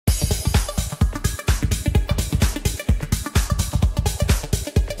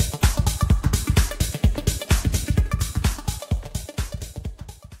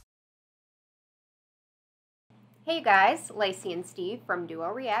Hey guys, Lacey and Steve from Duo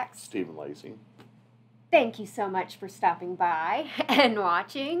Reacts. Steve and Lacey. Thank you so much for stopping by and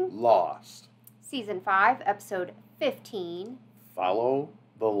watching Lost. Season 5, Episode 15. Follow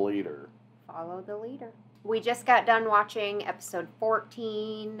the leader. Follow the leader. We just got done watching Episode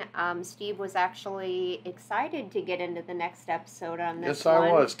 14. Steve was actually excited to get into the next episode on this one. Yes,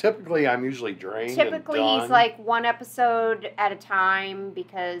 I was. Typically, I'm usually drained Typically, and done. he's like one episode at a time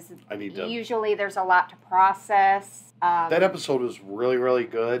because usually there's a lot to process. That episode was really, really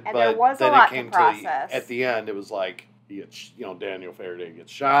good. And but there was then a lot it came to process. at the end, it was like, he gets, Daniel Faraday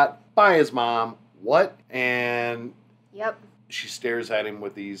gets shot by his mom. What? And yep. She stares at him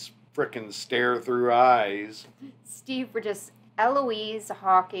with these frickin' stare-through eyes. Eloise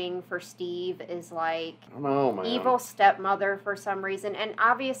Hawking for Steve is like I don't know, man. Evil stepmother for some reason. And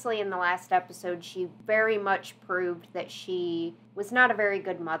obviously in the last episode, she very much proved that she was not a very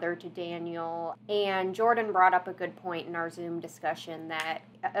good mother to Daniel. And Jordan brought up a good point in our Zoom discussion that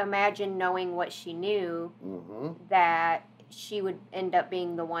imagine knowing what she knew, that she would end up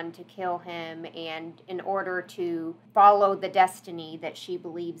being the one to kill him, and in order to follow the destiny that she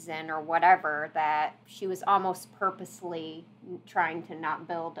believes in or whatever, that she was almost purposely trying to not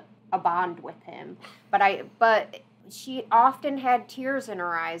build a bond with him. But she often had tears in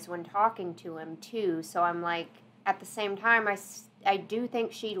her eyes when talking to him too, so I'm like, at the same time, I do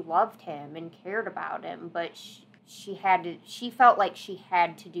think she loved him and cared about him, but she felt like she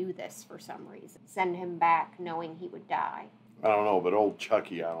had to do this for some reason. Send him back knowing he would die. I don't know, but old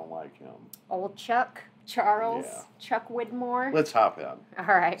Chucky, I don't like him. Old Chuck? Charles? Yeah. Chuck Widmore? Let's hop in.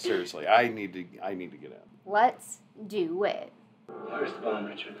 All right. Seriously, I need to get in. Let's do it. Where's the bomb,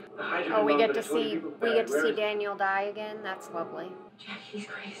 Richard? Oh, we get to see Daniel die again. That's lovely. Jack, he's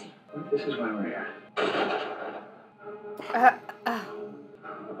crazy. This is why we're here.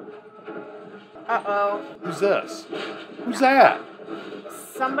 Uh-oh. Who's this? Who's that?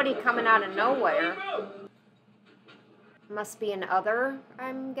 Somebody coming out of nowhere. Must be an other,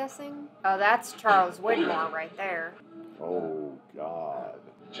 I'm guessing. Oh, that's Charles Widmore right there. Oh, God.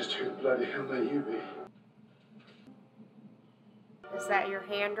 Just who the bloody hell may you be? Is that your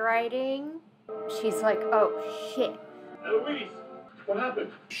handwriting? She's like, oh, shit. Eloise, what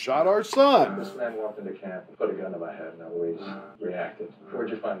happened? Shot our son. This man walked into camp and put a gun to my head, and Eloise reacted.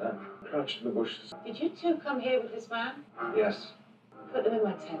 Where'd you find them? Crouched in the bushes. Did you two come here with this man? Yes. Put them in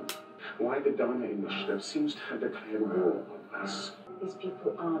my tent. Why the Dharma Initiative seems to have declared war on us? These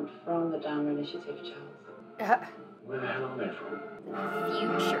people aren't from the Dharma Initiative, Charles. Where the hell are they from? The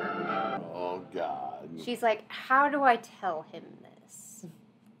future. Oh, God. She's like, how do I tell him this?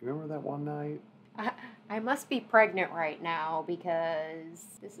 Remember that one night? I must be pregnant right now because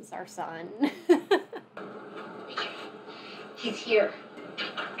this is our son. He's here.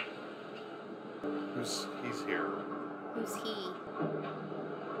 He's here? Who's he?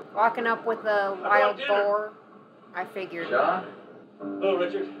 Walking up with a wild boar. I figured. John? Hello,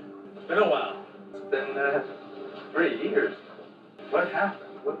 Richard. It's been a while. It's been 3 years. What happened?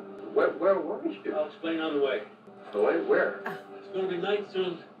 Where were you? I'll explain on the way. The way where? It's going to be night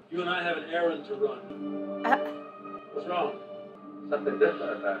soon. You and I have an errand to run. What's wrong? Something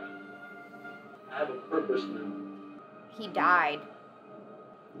different about you. I have a purpose now. He died.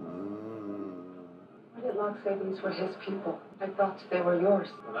 Why did Locke say these were his people? I thought they were yours.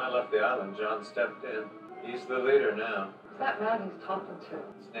 When I left the island, John stepped in. He's the leader now. Who's that man he's talking to?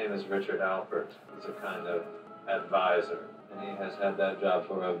 His name is Richard Alpert. He's a kind of advisor. And he has had that job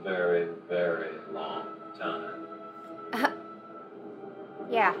for a very, very long time.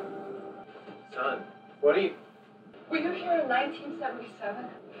 Yeah. Son, what are you... Were you here in 1977?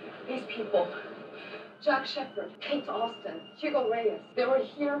 These people, Jack Shepard, Kate Austin, Hugo Reyes, they were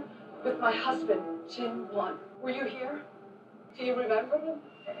here with my husband, Jim One. Were you here? Do you remember them?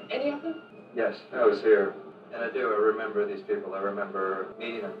 Any of them? Yes, I was here. And I remember these people. I remember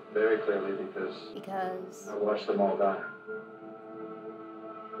meeting them very clearly because I watched them all die.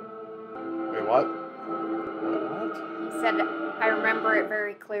 Wait, what? He said, I remember it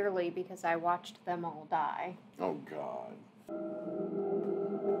very clearly because I watched them all die. Oh, God.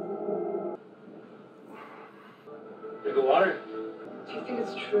 Drink of water? Do you think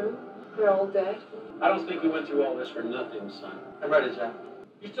it's true? They're all dead? I don't think we went through all this for nothing, son. I'm ready, John.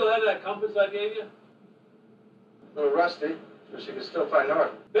 You still have that compass I gave you? A little rusty, but she can still find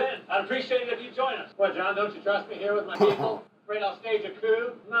north. Ben, I'd appreciate it if you join us. What, John, don't you trust me here with my people? Afraid I'll stage a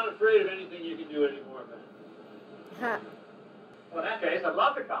coup? I'm not afraid of anything you can do anymore, Ben. Well, in that case, I'd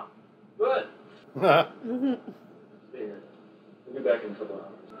love to come. Good. Stay here. We'll be back in a couple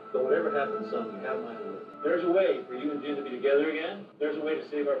hours. But whatever happens, son, you have my word. There's a way for you and Jim to be together again. There's a way to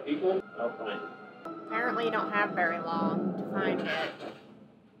save our people. I'll find it. Apparently you don't have very long to find it.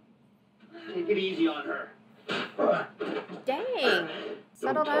 Take it easy on her. Dang.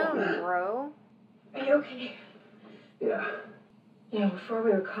 Settle down, bro. Are you okay? Yeah. You know, before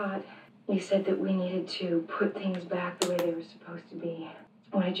we were caught, you said that we needed to put things back the way they were supposed to be.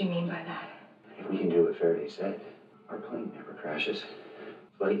 What did you mean by that? If we can do what Faraday said, our plane never crashes.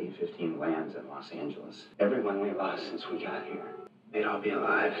 Flight E15 lands in Los Angeles. Everyone we lost since we got here, they'd all be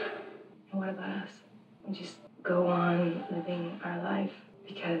alive. And what about us? We just go on living our life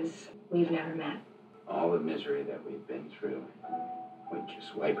because we've never met. All the misery that we've been through, we'd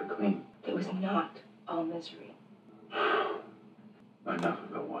just wipe it clean. It was not all misery. Enough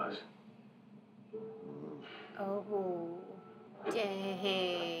of it was. Oh,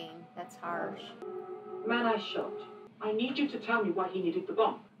 dang. That's harsh. The man I shot. I need you to tell me why he needed the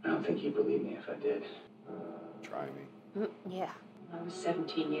bomb. I don't think you'd believe me if I did. Try me. Yeah. When I was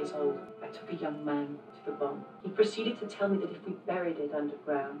 17 years old, I took a young man to the bomb. He proceeded to tell me that if we buried it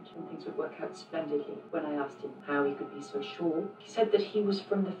underground, then things would work out splendidly. When I asked him how he could be so sure, he said that he was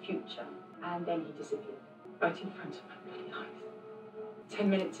from the future. And then he disappeared, right in front of my bloody eyes. 10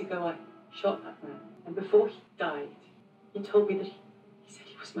 minutes ago, I shot that man. And before he died, he told me that he said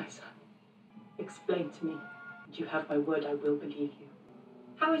he was my son. Explain to me. And you have my word, I will believe you.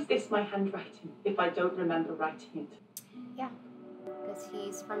 How is this my handwriting if I don't remember writing it? Yeah. Because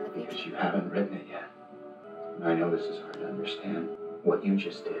he's from the Because future. you haven't written it yet. I know this is hard to understand. What you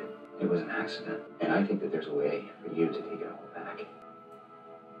just did, it was an accident. And I think that there's a way for you to take it all back.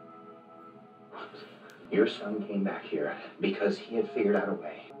 Your son came back here because he had figured out a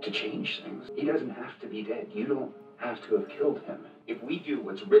way to change things. He doesn't have to be dead. You don't have to have killed him. If we do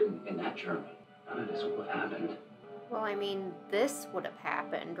what's written in that journal, none of this would have happened. Well, I mean, this would have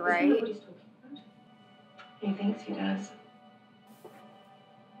happened, Isn't right? that what he's talking about? He thinks he does.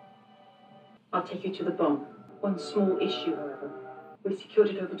 I'll take you to the bomb. One small issue, however. We secured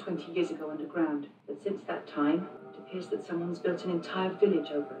it over 20 years ago underground, but since that time, it appears that someone's built an entire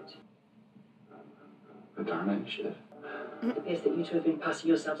village over it. The Dharma Initiative. It appears that you two have been passing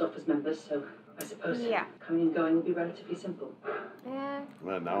yourselves off as members, so I suppose Yeah. coming and going will be relatively simple. Eh,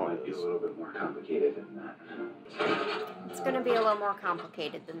 Well, It now might it be a is. little bit more complicated than that. it's going to be a little more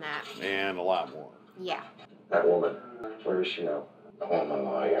complicated than that. And a lot more. Yeah. That woman, where is she now? Call my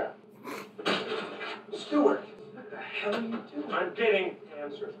lawyer. Stewart, what the hell are you doing? I'm getting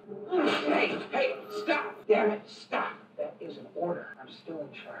answers. Hey, stop! Damn it, stop! That is an order. I'm still in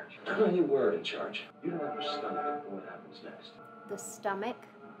charge. You were in charge. You don't have your stomach. What happens next? The stomach.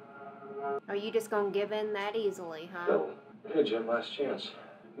 Are you just going to give in that easily, huh? Go. Hey, Jim, last chance.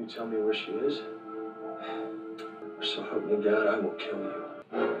 You tell me where she is, or so help me God, I will kill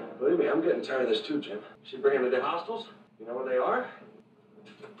you. Believe me, I'm getting tired of this too, Jim. She bring him to the hostels? You know where they are?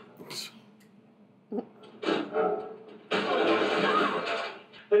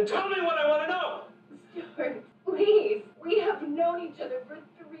 Then tell me what I want to know! Stuart, please. We have known each other for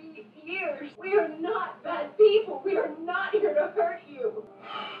 3 years. We are not bad people. We are not here to hurt you.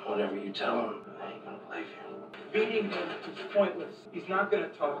 Whatever you tell him, I ain't gonna believe you. Beating him is pointless. He's not gonna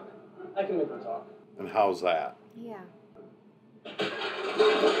talk. I can make him talk. And how's that? Yeah.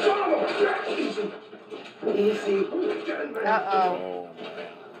 Easy. Uh-oh. Oh, man.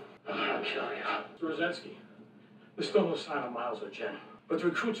 I'll kill you. Rosensky, there's still no sign of Miles or Jen. But the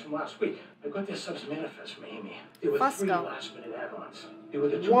recruits from last week, I got their subs manifest from Amy. There were 3 Fusco. last-minute add-ons. There were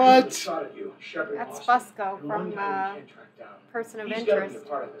the 2 What? that shot at you, Shepard and That's Austin, Fusco and one from guy we can't track down. Person of He's got to be a Interest.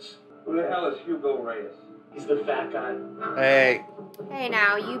 part of this. Who the hell is Hugo Reyes? He's the fat guy. Hey. Hey,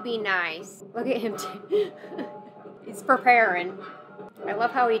 now, you be nice. Look at him. He's preparing. I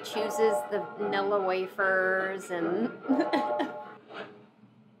love how he chooses the vanilla wafers and...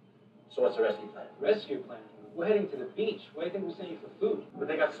 So what's the rescue plan? Rescue plan? We're heading to the beach. Why do you think we're sending for food? But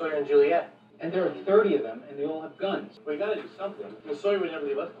they got Sawyer and Juliet. And there are 30 of them, and they all have guns. We gotta do something. Well, Sawyer would never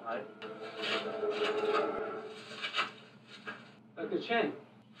leave us behind. Dr. Chen.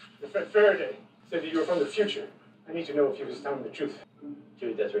 Fred Faraday said that you were from the future. I need to know if he was telling the truth.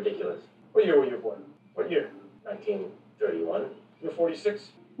 Dude, that's ridiculous. What year were you born? What year? 1931? You're 46?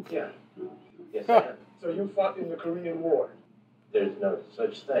 Yeah. Yes, I am. So you fought in the Korean War. There's no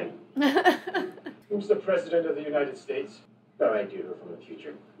such thing. Who's the president of the United States? All right, dude, we're from the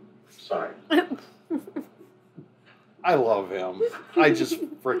future. Sorry. I love him. I just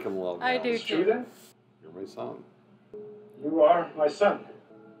freaking love him. I do It's true too. then? You're my son. You are my son.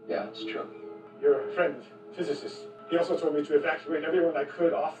 Yeah, it's true. You're a friend, physicist. He also told me to evacuate everyone I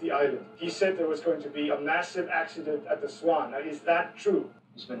could off the island. He said there was going to be a massive accident at the Swan. Now, is that true?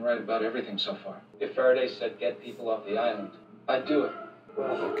 He's been right about everything so far. If Faraday said get people off the island, I'd do it.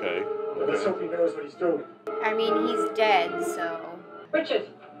 Well, Okay. let's hope he knows what he's doing. I mean, he's dead, so. Richard,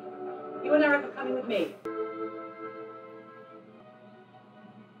 you and Eric are coming with me.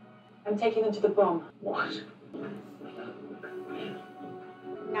 I'm taking them to the bomb. What?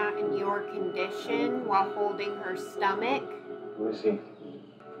 Not in your condition while holding her stomach. Who is he?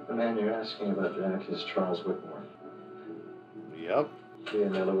 The man you're asking about, Jack, is Charles Whitmore. Yep. He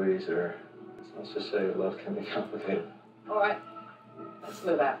and Eloise are, let's just say, love can be complicated. All right, let's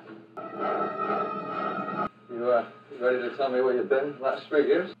move out. You ready to tell me where you've been the last 3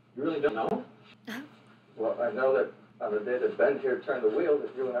 years? You really don't know? Well, I know that on the day that Ben here turned the wheel,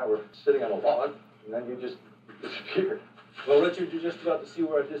 that you and I were sitting on a log, and then you just disappeared. Well, Richard, you're just about to see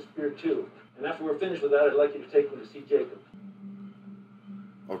where I disappeared, too. And after we're finished with that, I'd like you to take me to see Jacob.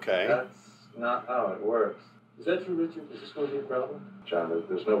 Okay. That's not how it works. Is that true, Richard? Is this going to be a problem? John,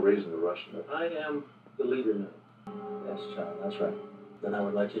 there's no reason to rush it. I am the leader now. Yes, John, that's right. Then I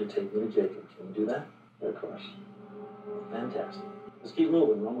would like you to take me to Jacob. Can you do that? Yeah, of course. Fantastic. Let's keep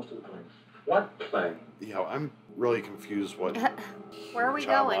moving. We're almost to the plane. What plane? Yeah, I'm really confused what Where are we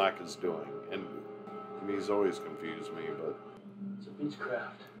John going? Locke is doing. And I mean, he's always confused me, but... It's a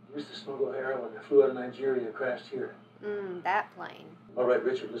Beechcraft. Used to smuggle heroin. I flew out of Nigeria, crashed here. That plane. All right,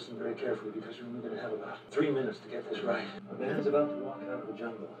 Richard, listen very carefully because you're only going to have about 3 minutes to get this right. A man's about to walk out of the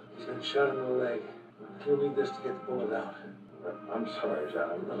jungle. He's been shot in the leg. He'll need this to get the bullet out. I'm sorry,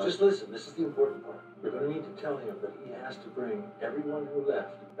 John. Now, just listen. This is the important part. You're going to need to tell him that he has to bring everyone who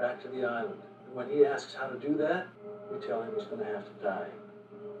left back to the island. And when he asks how to do that, you tell him he's going to have to die.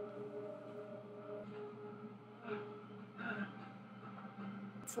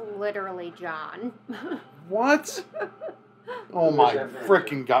 It's literally John. What? Oh my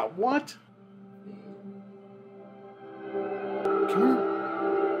freaking God. What? Can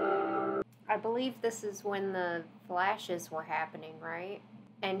you... I believe this is when the flashes were happening, right?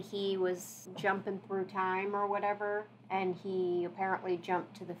 And he was jumping through time or whatever, and he apparently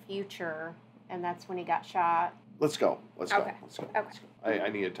jumped to the future, and that's when he got shot. Let's go. Let's go. Okay. Let's go. Okay. Let's go. I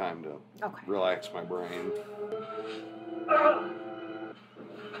needed time to Okay. relax my brain.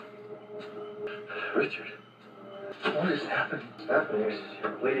 Richard, what is happening? What's happening is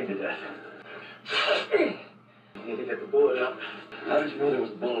you're bleeding to death. You need to get the bullet out. How did you know there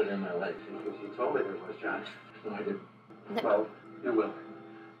was a bullet in my leg? Because you told me there was, John. No, I didn't. Well, you will.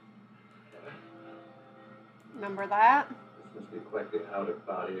 Remember that? This must be quite the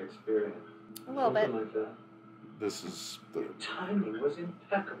out-of-body experience. A little bit. Something like that. This is the... Your timing was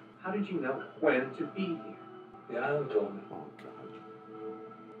impeccable. How did you know when to be here? The island told me. Oh,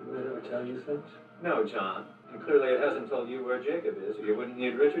 God. Didn't it ever tell you things? No, John. And clearly it hasn't told you where Jacob is, or you wouldn't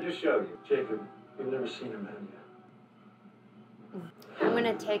need Richard to show you. Jacob, you've never seen him, have you? I'm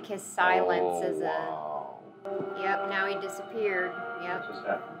gonna take his silence as a... Wow. Yep, now he disappeared. Yep. What just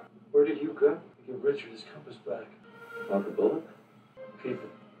happened? Where did you go? Give Richard his compass back. Want the bullet? Keep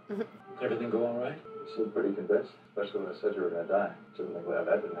it. Everything go all right? You seem pretty convinced, especially when I said you were going to die. Certainly glad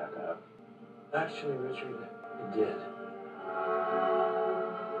that didn't have to happen. Actually, Richard, it did.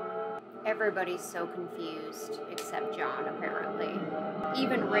 Everybody's so confused, except John, apparently.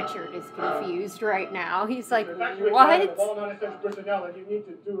 Even Richard is confused right now. He's like, what? All non-essential personnel, and you need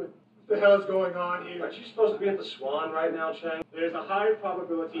to do it. What the hell is going on here? Aren't you supposed to be at the Swan right now, Chang? There's a high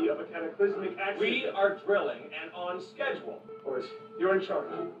probability of a cataclysmic accident. We are drilling and on schedule. Or is you're in charge?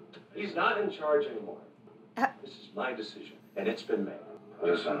 He's not in charge anymore. This is my decision, and it's been made. Put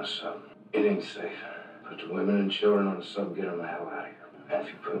us on a sub. It ain't safe. Put the women and children on the sub and get them the hell out of here. And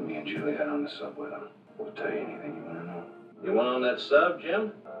if you put me and Juliet on the sub with them, we'll tell you anything you want to know. You want on that sub,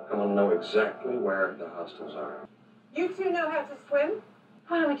 Jim? I want to know exactly where the hostiles are. You two know how to swim?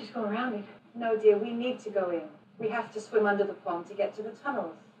 Why don't we just go around it? No, dear, we need to go in. We have to swim under the pond to get to the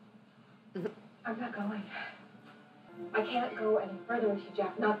tunnels. I'm not going. I can't go any further with you,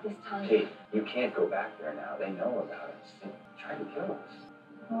 Jack. Not this time. Kate, you can't go back there now. They know about it. They're trying to kill us.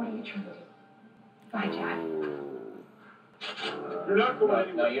 What are you trying to do? Bye, Jack. You're not going No,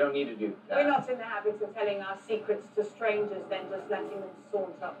 anywhere. you don't need to do that. We're not in the habit of telling our secrets to strangers, then just letting them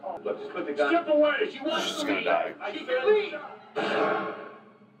saunter off. Look, just put the gun. Step away. She wants She's to gonna leave. die. I can't leave.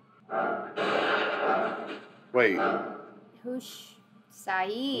 Wait. Who's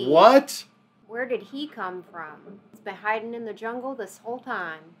Saeed? What? Where did he come from? He's been hiding in the jungle this whole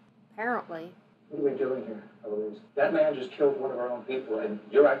time, apparently. What are we doing here, Eloise? That man just killed one of our own people, and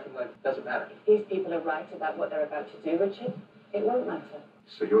you're acting like it doesn't matter. If these people are right about what they're about to do, Richard, it won't matter.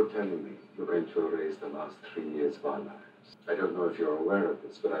 So you're telling me you're going to erase the last 3 years of our lives? I don't know if you're aware of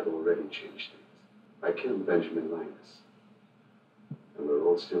this, but I've already changed things. I killed Benjamin Linus. And we're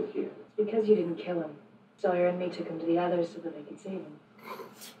all still here. It's because you didn't kill him. Sawyer and me took him to the others so that they could save him.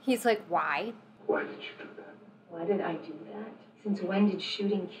 He's like, why? Why did you do that? Why did I do that? Since when did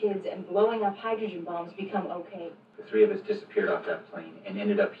shooting kids and blowing up hydrogen bombs become okay? The three of us disappeared off that plane and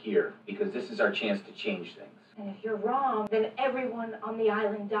ended up here because this is our chance to change things. And if you're wrong, then everyone on the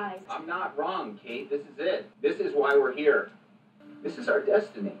island dies. I'm not wrong, Kate. This is it. This is why we're here. This is our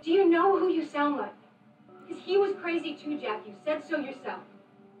destiny. Do you know who you sound like? Because he was crazy too, Jack. You said so yourself.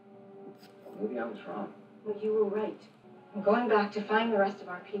 Maybe I was wrong. Well, you were right. I'm going back to find the rest of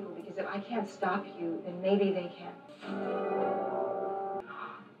our people because if I can't stop you, then maybe they can.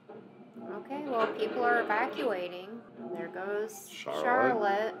 Okay, well, people are evacuating. There goes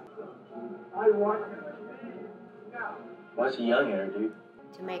Charlotte. Why is he yelling at her, dude?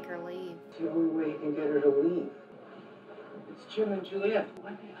 To make her leave. It's the only way you can get her to leave. It's Jim and Juliet.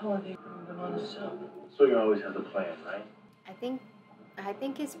 Why the hell are they putting them on the sub? So you always have the plan, right? I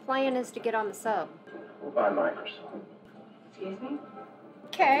think his plan is to get on the sub. We'll buy Microsoft. Excuse me?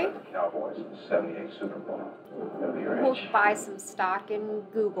 Okay. The Cowboys in the 78 Super Bowl. They'll be We'll rich. buy some stock in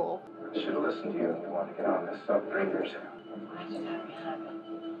Google. I should have listened to you. You want to get on this sub 3 years ago. Why did that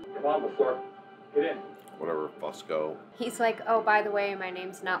happen? Come on, before. Get in. Whatever, Fusco. He's like, oh, by the way, my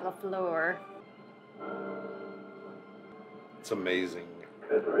name's not LaFleur. It's amazing.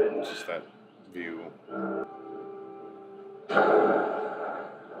 Good riddance. Just that view.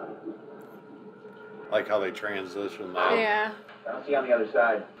 Like how they transition that. Yeah. I'll see you on the other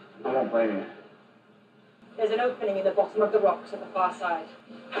side. I won't blame you. There's an opening in the bottom of the rocks at the far side.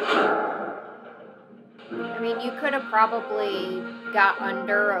 I mean, you could have probably got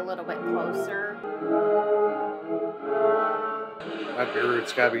under a little bit closer. I figure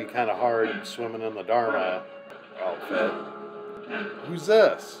it's got to be kind of hard swimming in the Dharma outfit. Who's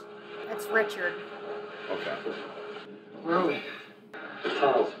this? That's Richard. Okay. Where are we? The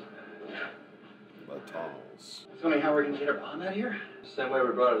tunnels. The tunnels. Tell me how we're going to get our bomb out of here? Same way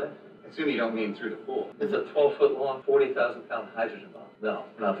we brought it in. I assume you don't mean through the pool. It's a 12-foot long, 40,000-pound hydrogen bomb. No,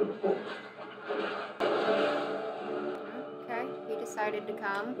 not for the pool. Okay, he decided to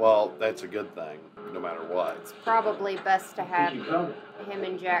come. Well, that's a good thing, no matter what. It's probably best to have Think you come? him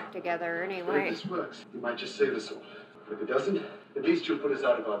and Jack together But if anyway. this works, it might just save us all. If it doesn't, at least you'll put us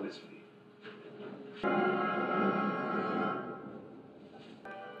out of our misery.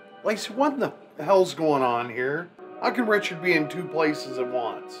 Lacey, what the hell's going on here? How can Richard be in 2 places at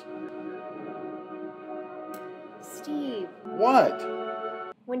once? Steve, What?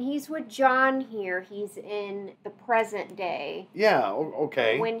 when he's with John here, he's in the present day. Yeah,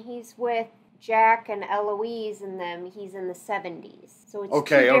 okay. When he's with Jack and Eloise and them, he's in the 70s. So it's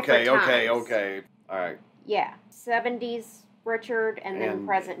Okay, two okay, different okay, times. okay. All right, Yeah, 70s Richard and then And-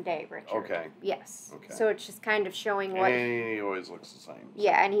 present day Richard. okay. Yes. Okay. So it's just kind of showing what. And he always looks the same.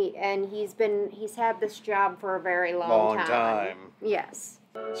 Yeah, and he's had this job for a very long time. Yes.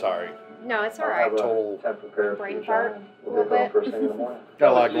 Sorry. No, it's all right. Total. Brain fart a We'll little be going bit. first thing in the morning.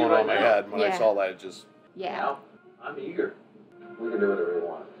 Got a lot going on in my head. When I Yeah. saw that, it just... Yeah. Now, I'm eager. We can do whatever we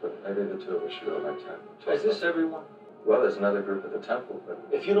want, but maybe the 2 of us should go back to Is this everyone? Well, there's another group at the temple, but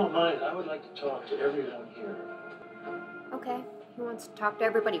If you don't mind, I would like to talk to everyone here. Okay. He wants to talk to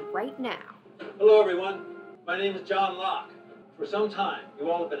everybody right now. Hello, everyone. My name is John Locke. For some time, you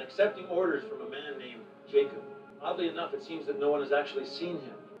all have been accepting orders from a man named Jacob. Oddly enough, it seems that no one has actually seen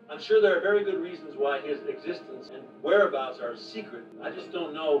him. I'm sure there are very good reasons why his existence and whereabouts are secret. I just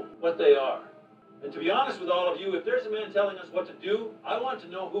don't know what they are. And to be honest with all of you, if there's a man telling us what to do, I want to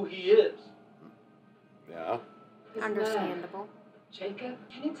know who he is. Yeah. This Understandable. man, Jacob,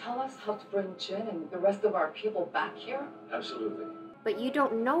 can you tell us how to bring Jin and the rest of our people back here? Absolutely. But you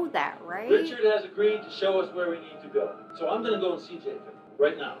don't know that, right? Richard has agreed to show us where we need to go. So I'm going to go and see Jacob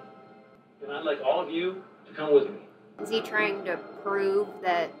right now. And I'd like all of you to come with me. Is he trying to prove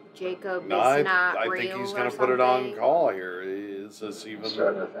that Jacob No, is not I real think he's or going to put it on something? call here. Is this even... I'm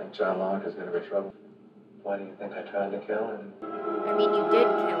starting to think John Locke is going to be trouble. Why do you think I tried to kill him? I mean, you did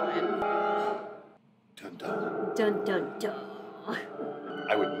kill him. Dun, dun. Dun dun dun.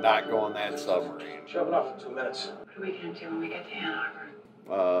 I would not go on that submarine. Shove it off in 2 minutes. What are we going to do when we get to Ann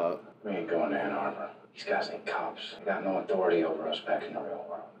Arbor? We ain't going to Ann Arbor. These guys ain't cops. They got no authority over us back in the real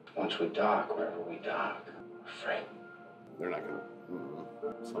world. Once we dock, wherever we dock, we're free. They're not going to...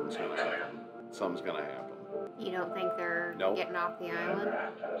 Something's going to happen. Something's going to happen. You don't think they're Nope. getting off the Remember island?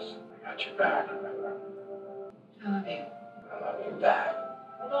 after us. I got your back, remember? I love you. I love you back.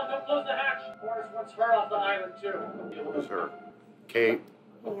 Hold on, don't close the hatch. Boris wants her off the island, too. Who's her? Kate?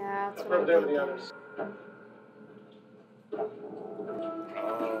 Yeah, that's I've what heard I'm there with thinking. the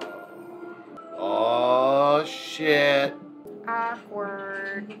others. Oh, shit.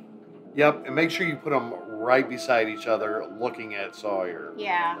 Awkward. Yep, and make sure you put them right beside each other looking at Sawyer.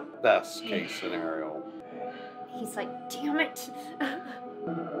 Yeah. Best case scenario. He's like, damn it.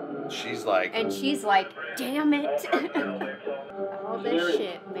 She's like... And she's like, damn it. All this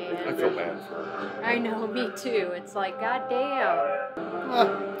shit, man. I feel bad for her. I know, me too. It's like, goddamn.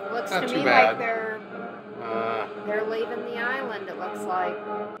 Looks Not to too me bad. like they're leaving the island, it looks like.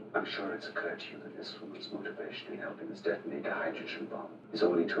 I'm sure it's occurred to you that this woman's motivation in helping us detonate a hydrogen bomb is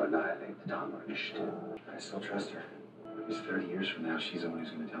only to annihilate the Dharma Initiative. I still trust her. Because 30 years from now, she's the one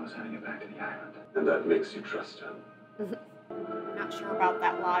who's going to tell us how to get back to the island. And that makes you trust her. Not sure about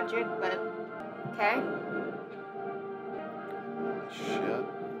that logic, but okay. Shit.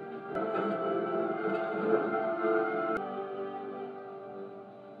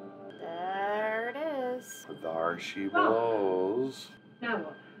 There it is. There she blows. Now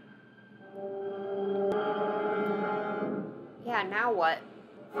what? Yeah, now what?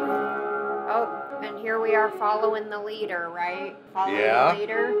 Oh, and here we are following the leader, right? Following Yeah. the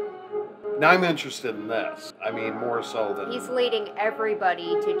leader. Now I'm interested in this. I mean, more so than... He's leading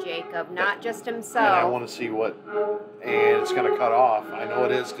everybody to Jacob, not just himself. And I want to see what... And it's going to cut off. I know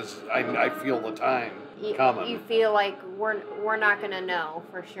it is because I feel the time coming. You feel like we're not going to know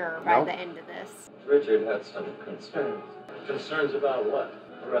for sure by the end of this. Richard had some concerns. Concerns about what?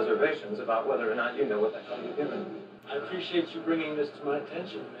 Reservations about whether or not you know what the hell you're doing. I appreciate you bringing this to my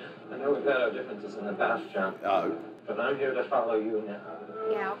attention, man. I know we've had our differences in the past, John. But I'm here to follow you now.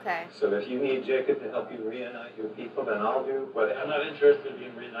 Yeah, okay. So if you need Jacob to help you reunite your people, then I'll do whatever. I'm not interested in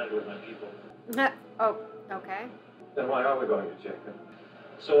being reunited with my people. Oh, okay. Then why are we going to Jacob?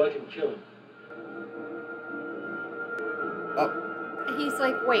 So I can kill him. He's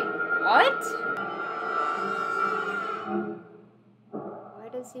like, wait, what? Why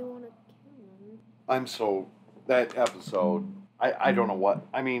does he want to kill him? I'm so... That episode, I don't know what...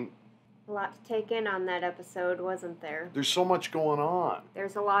 I mean... A lot to take in on that episode, wasn't there? There's so much going on.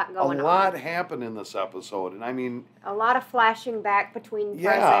 There's a lot going on. A lot happened in this episode, and I mean... A lot of flashing back between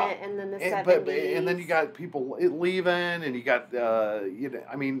present and then the 70s. And then you got people leaving, and you got,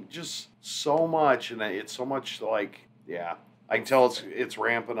 I mean, just so much, and it's so much like, yeah. I can tell it's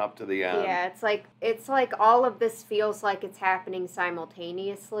ramping up to the end. Yeah, it's like all of this feels like it's happening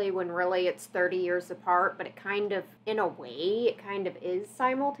simultaneously when really it's 30 years apart, but it kind of, in a way, it kind of is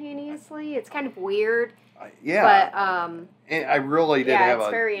simultaneously. It's kind of weird. Yeah. But, and I really did have it's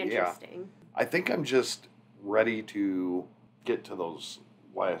very interesting. I think I'm just ready to get to those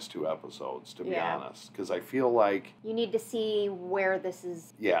last two episodes, to be honest, because I feel like you need to see where this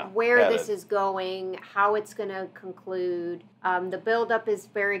is this is going, how it's going to conclude. The build-up is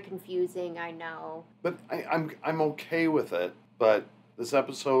very confusing, I know, but I'm okay with it. But this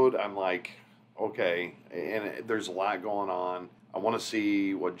episode, I'm like, okay, and there's a lot going on. I want to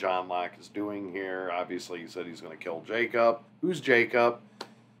see what John Locke is doing here. Obviously, he said he's going to kill Jacob. Who's Jacob?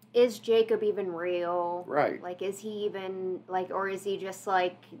 Is Jacob even real? Right. Like, is he even, like, or is he just,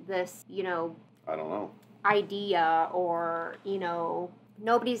 like, this, I don't know. Idea, or,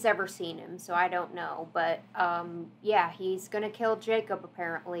 nobody's ever seen him, so I don't know. But, yeah, he's going to kill Jacob,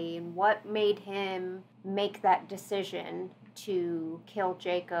 apparently. And what made him make that decision to kill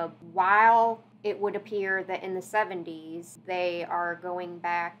Jacob while it would appear that in the 70s they are going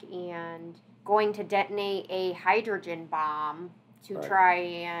back and going to detonate a hydrogen bomb to try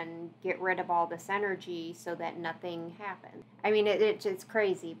and get rid of all this energy so that nothing happened. I mean, it's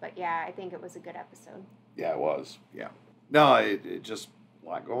crazy, but yeah, I think it was a good episode. Yeah, it was. Yeah. No, it just a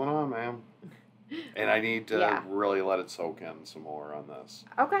lot going on, man. And I need to really let it soak in some more on this.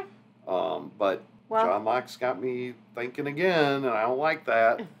 Okay. But John Locke's got me thinking again, and I don't like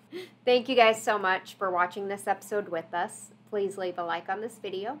that. Thank you guys so much for watching this episode with us. Please leave a like on this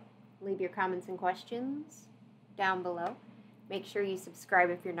video. Leave your comments and questions down below. Make sure you subscribe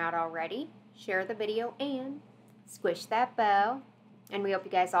if you're not already. Share the video and squish that bell. And we hope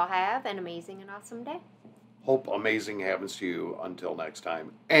you guys all have an amazing and awesome day. Hope amazing happens to you until next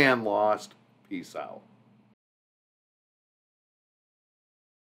time. And Lost, peace out.